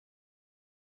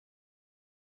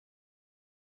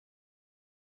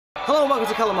Hello and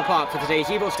welcome to Kellamergh Park for today's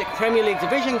Evo Stik Premier League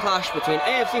Division clash between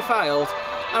AFC Fylde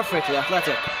and Frickley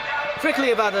Athletic. Frickley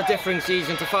have had a differing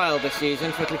season to Fylde this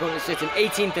season. Frickley currently sitting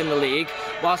 18th in the league,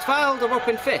 whilst Fylde are up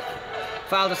in 5th.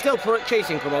 Fylde are still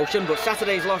chasing promotion, but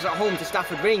Saturday's loss at home to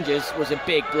Stafford Rangers was a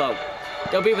big blow.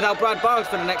 They'll be without Brad Barnes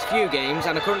for the next few games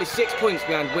and are currently 6 points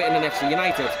behind Witton and FC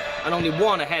United, and only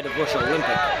 1 ahead of Rushall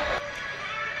Olympic.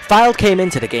 Fylde came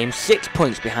into the game 6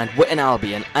 points behind Witton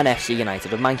Albion and FC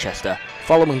United of Manchester,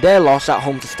 following their loss at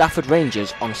home to Stafford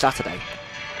Rangers on Saturday.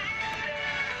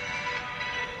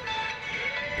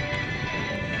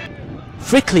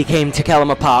 Frickley came to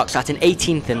Kellamergh Park sat in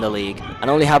 18th in the league, and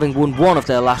only having won 1 of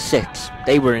their last 6,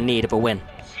 they were in need of a win.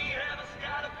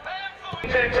 Two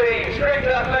teams,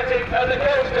 Frickley Athletic and the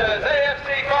Coasters,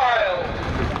 AFC Fylde.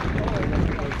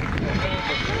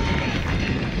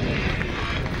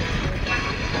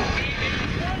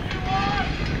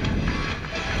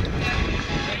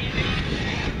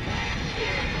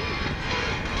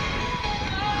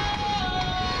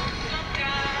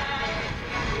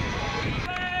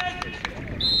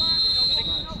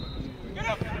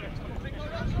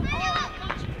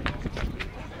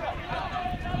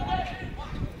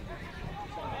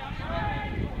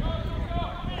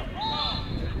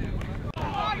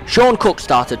 Sean Cook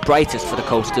started brightest for the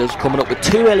Coasters, coming up with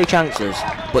 2 early chances,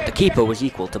 but the keeper was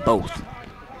equal to both.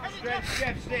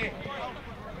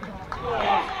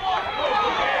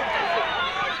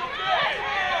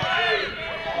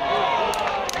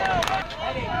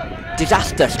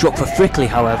 Disaster struck for Frickley,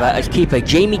 however, as keeper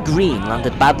Jamie Green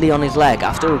landed badly on his leg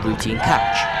after a routine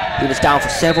catch. He was down for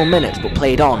several minutes but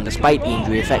played on despite the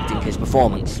injury affecting his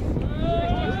performance.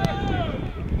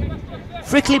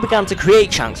 Frickley began to create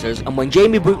chances, and when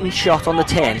Jamie Bruton's shot on the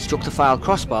turn struck the Fylde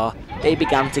crossbar, they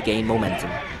began to gain momentum.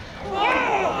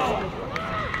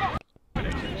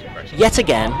 Yet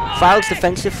again, Fylde's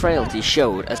defensive frailty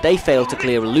showed as they failed to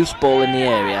clear a loose ball in the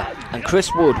area, and Chris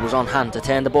Wood was on hand to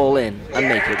turn the ball in and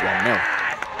make it 1-0.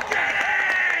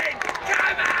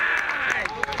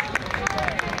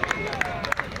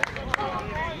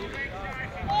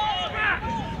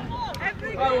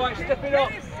 Step it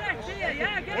up.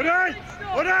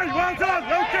 Well done!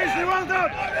 No Casey, well done!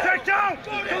 Take out!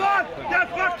 Come on! Get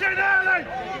back in early!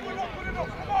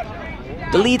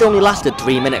 The lead only lasted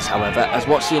 3 minutes, however, as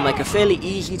what seemed like a fairly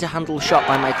easy to handle shot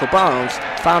by Michael Barnes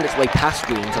found its way past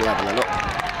Green to level it up.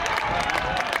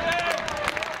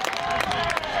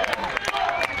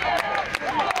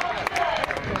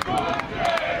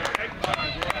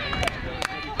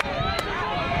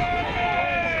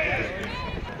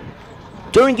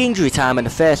 During injury time in the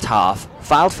first half,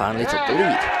 Fylde finally took the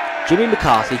lead. Jimmy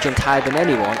McCarthy jumped higher than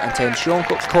anyone and turned Sean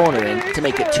Cook's corner in to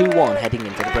make it 2-1 heading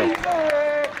into the break.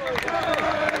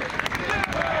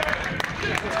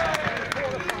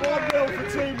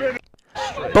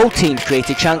 Both teams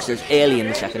created chances early in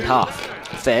the second half.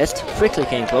 First, Frickley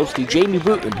came close to Jamie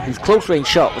Bruton, whose close-range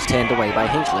shot was turned away by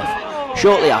Hinchliffe.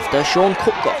 Shortly after, Sean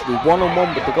Cook got through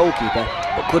one-on-one with the goalkeeper,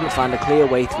 but couldn't find a clear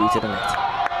way through to the net.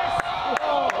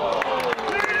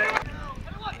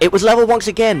 It was level once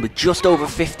again with just over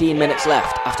 15 minutes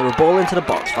left after a ball into the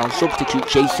box found substitute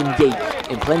Jason Yates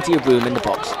in plenty of room in the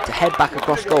box to head back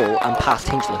across goal and past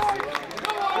Hinchliffe.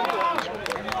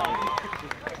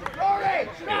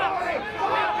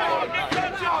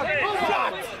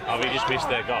 Oh, we just missed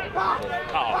their goal.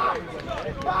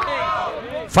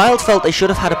 Fylde felt they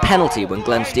should have had a penalty when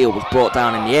Glenn Steele was brought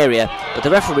down in the area, but the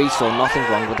referee saw nothing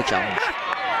wrong with the challenge.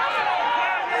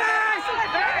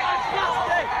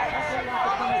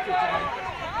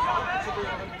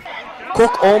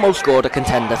 Cook almost scored a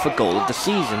contender for goal of the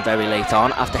season very late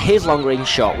on after his long-range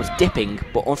shot was dipping,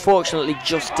 but unfortunately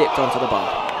just dipped onto the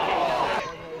bar.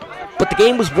 But the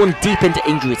game was won deep into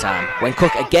injury time when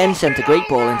Cook again sent a great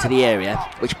ball into the area,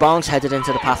 which Barnes headed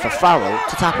into the path of Farrell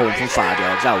to tap home from 5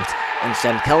 yards out and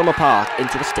send Kellamergh Park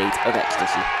into a state of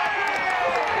ecstasy.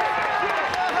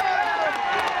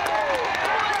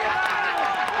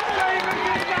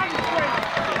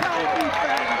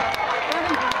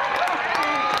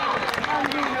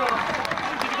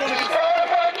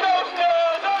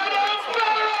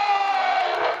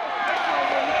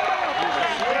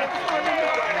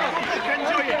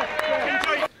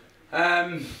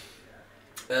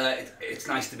 It's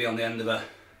nice to be on the end of a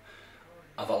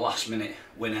last-minute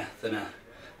winner than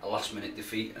a last-minute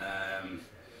defeat. I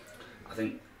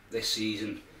think this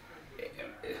season,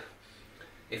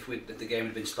 if the game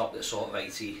had been stopped at sort of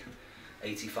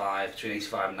 85, between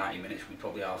 85 and 90 minutes, we'd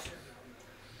probably have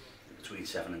between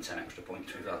 7 and 10 extra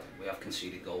points. We have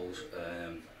conceded goals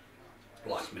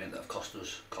last minute that have cost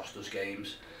us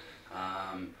games.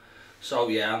 So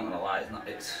yeah, I'm not gonna lie,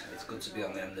 it's good to be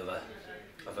on the end of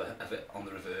it on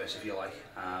the reverse, if you like.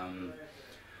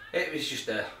 It was just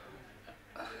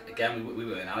again, we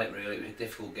weren't at it really. It was a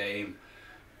difficult game.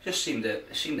 Just seemed an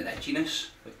edginess,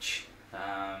 which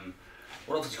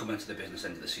we're obviously coming into the business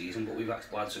end of the season, but we've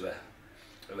actually lads who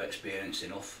are experienced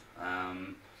enough,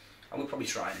 and we're probably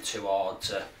trying too hard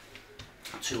to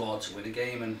win a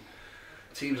game, and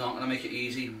teams aren't going to make it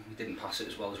easy. We didn't pass it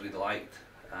as well as we'd liked.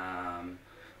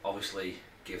 Obviously,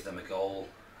 give them a goal,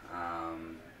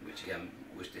 which again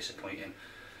was disappointing.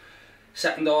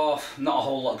 Second half, not a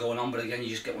whole lot going on, but again, you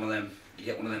just get one of them. You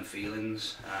get one of them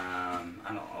feelings, and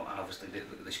obviously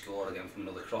they scored again from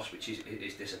another cross, which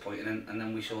is disappointing. And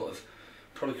then we sort of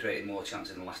probably created more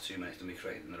chances in the last 2 minutes than we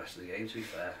created in the rest of the game. To be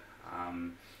fair,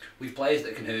 we've players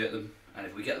that can hurt them, and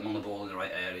if we get them on the ball in the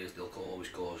right areas, they'll always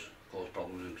cause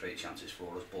problems and create chances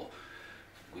for us. But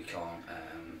we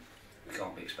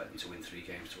can't be expecting to win 3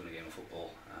 games to win a game of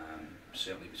football.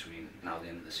 Certainly between now and the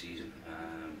end of the season.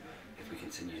 If we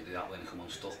continue to do that, we're going to come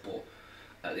unstuck. But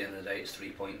at the end of the day, it's 3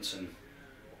 points, and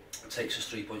it takes us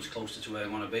 3 points closer to where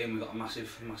we want to be. And we've got a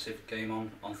massive game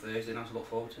on Thursday now to look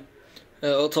forward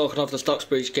to. All talking of the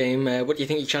Stocksbridge game, what do you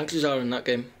think your chances are in that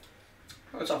game?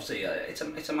 Well, it's obviously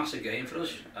it's a massive game for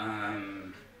us.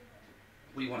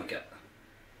 We want to get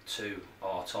to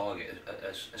our target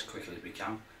as quickly as we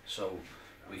can, so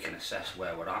we can assess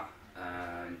where we're at,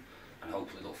 and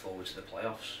hopefully look forward to the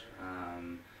playoffs.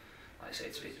 Like I say,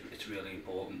 it's really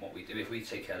important what we do. If we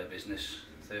take care of business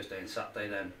Thursday and Saturday,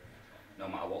 then no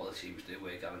matter what other teams do,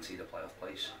 we're guaranteed a playoff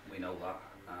place. We know that.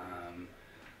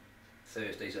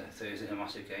 Thursday's a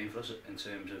massive game for us in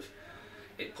terms of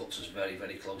it puts us very,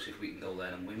 very close if we can go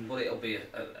there and win. But it'll be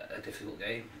a difficult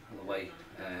game the way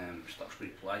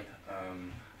Stocksbridge play.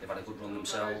 They've had a good run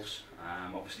themselves.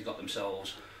 Obviously got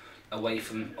themselves away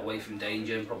from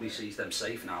danger and probably sees them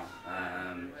safe now.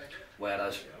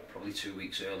 Whereas probably 2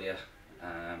 weeks earlier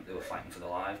they were fighting for their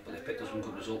life, but they picked up some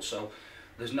good results. So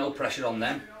there's no pressure on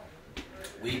them.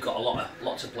 We've got a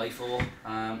lot to play for,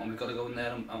 and we've got to go in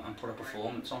there and put a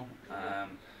performance on,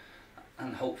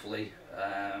 and hopefully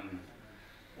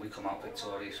we come out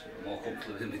victorious more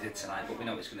comfortably than we did tonight. But we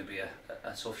know it's going to be a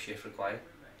tough shift required.